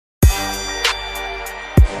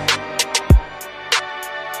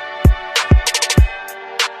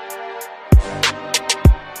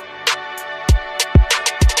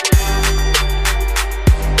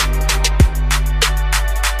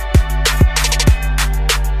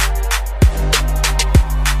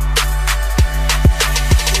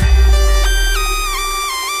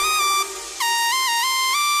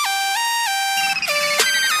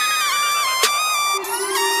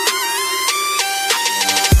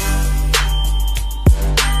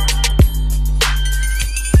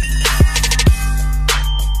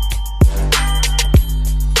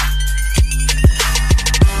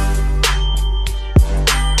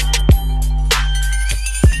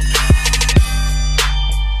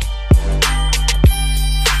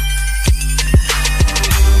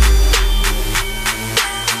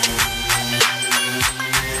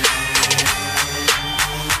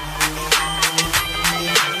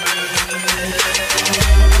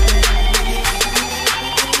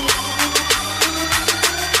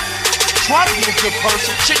Try to be a good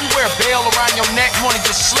person. Shouldn't wear a bell around your neck. Wanna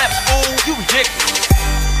get slept, fool? You ridiculous.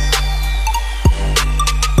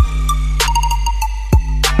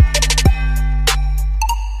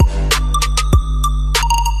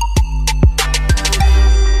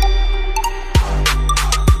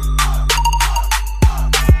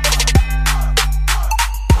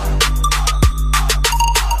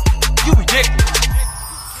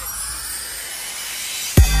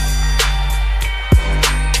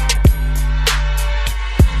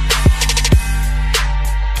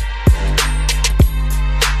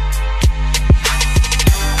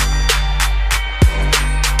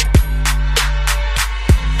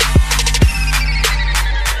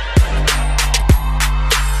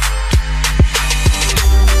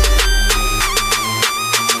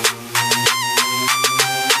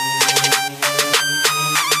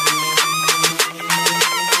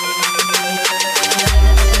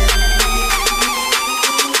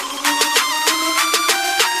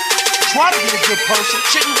 Try to be a good person.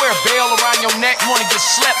 Shouldn't wear a bell around your neck. Wanna get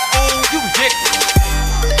slept, fool? You ridiculous.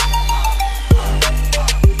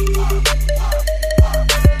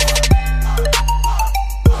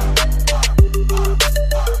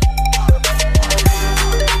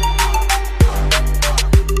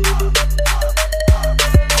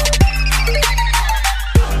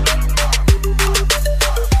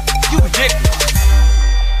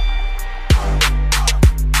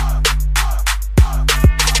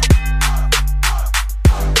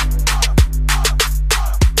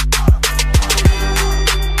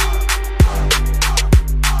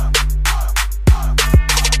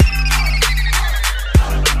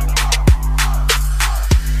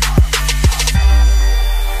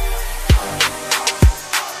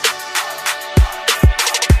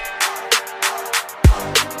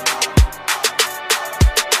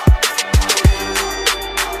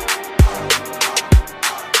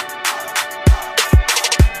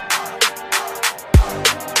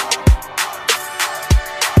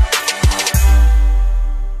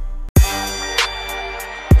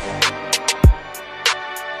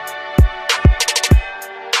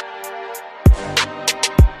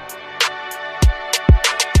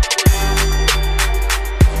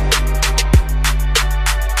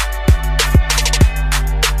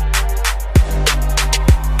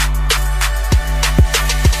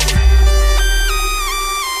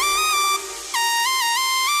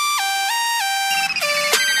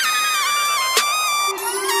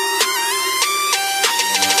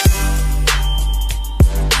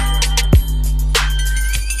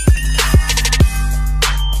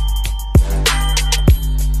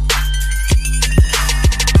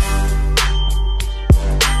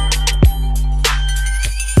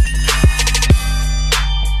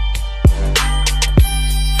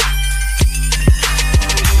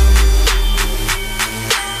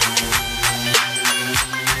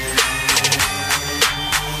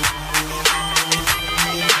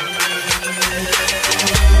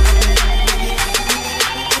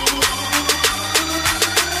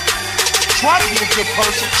 Try to be a good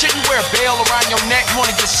person. Shouldn't wear a bell around your neck.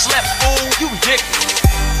 Wanna get slept, fool? You ridiculous.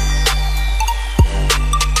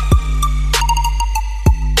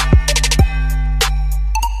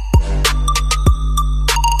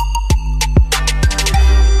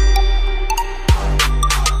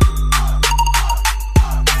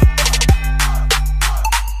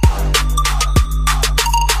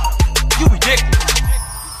 You ridiculous.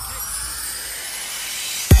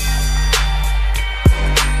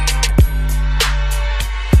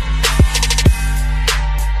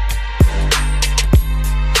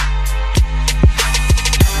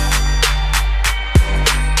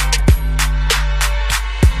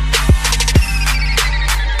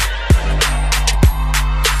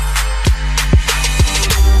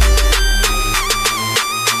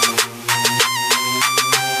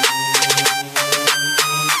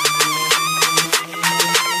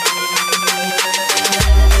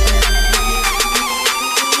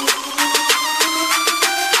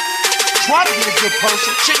 Try to be a good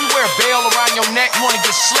person. Shouldn't wear a bell around your neck. Wanna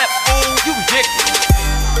get slept, fool? You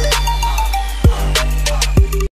ridiculous.